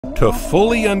To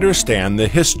fully understand the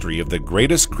history of the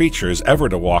greatest creatures ever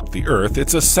to walk the Earth,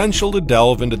 it's essential to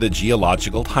delve into the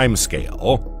geological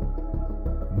timescale.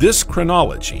 This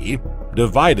chronology,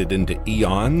 divided into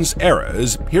eons,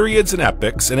 eras, periods, and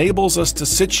epochs, enables us to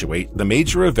situate the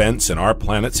major events in our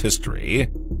planet's history.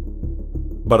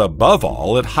 But above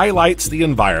all, it highlights the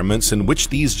environments in which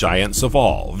these giants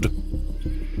evolved.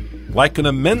 Like an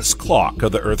immense clock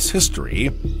of the Earth's history,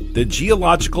 the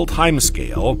geological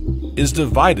timescale is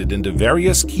divided into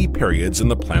various key periods in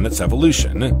the planet's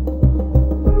evolution.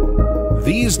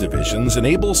 These divisions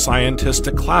enable scientists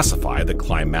to classify the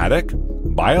climatic,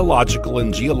 biological,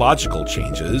 and geological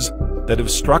changes that have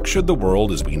structured the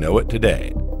world as we know it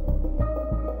today.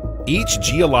 Each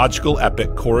geological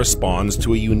epoch corresponds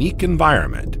to a unique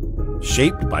environment,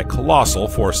 shaped by colossal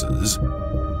forces.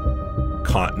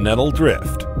 Continental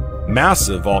drift,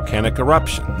 massive volcanic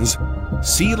eruptions,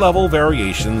 sea level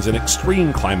variations, and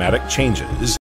extreme climatic changes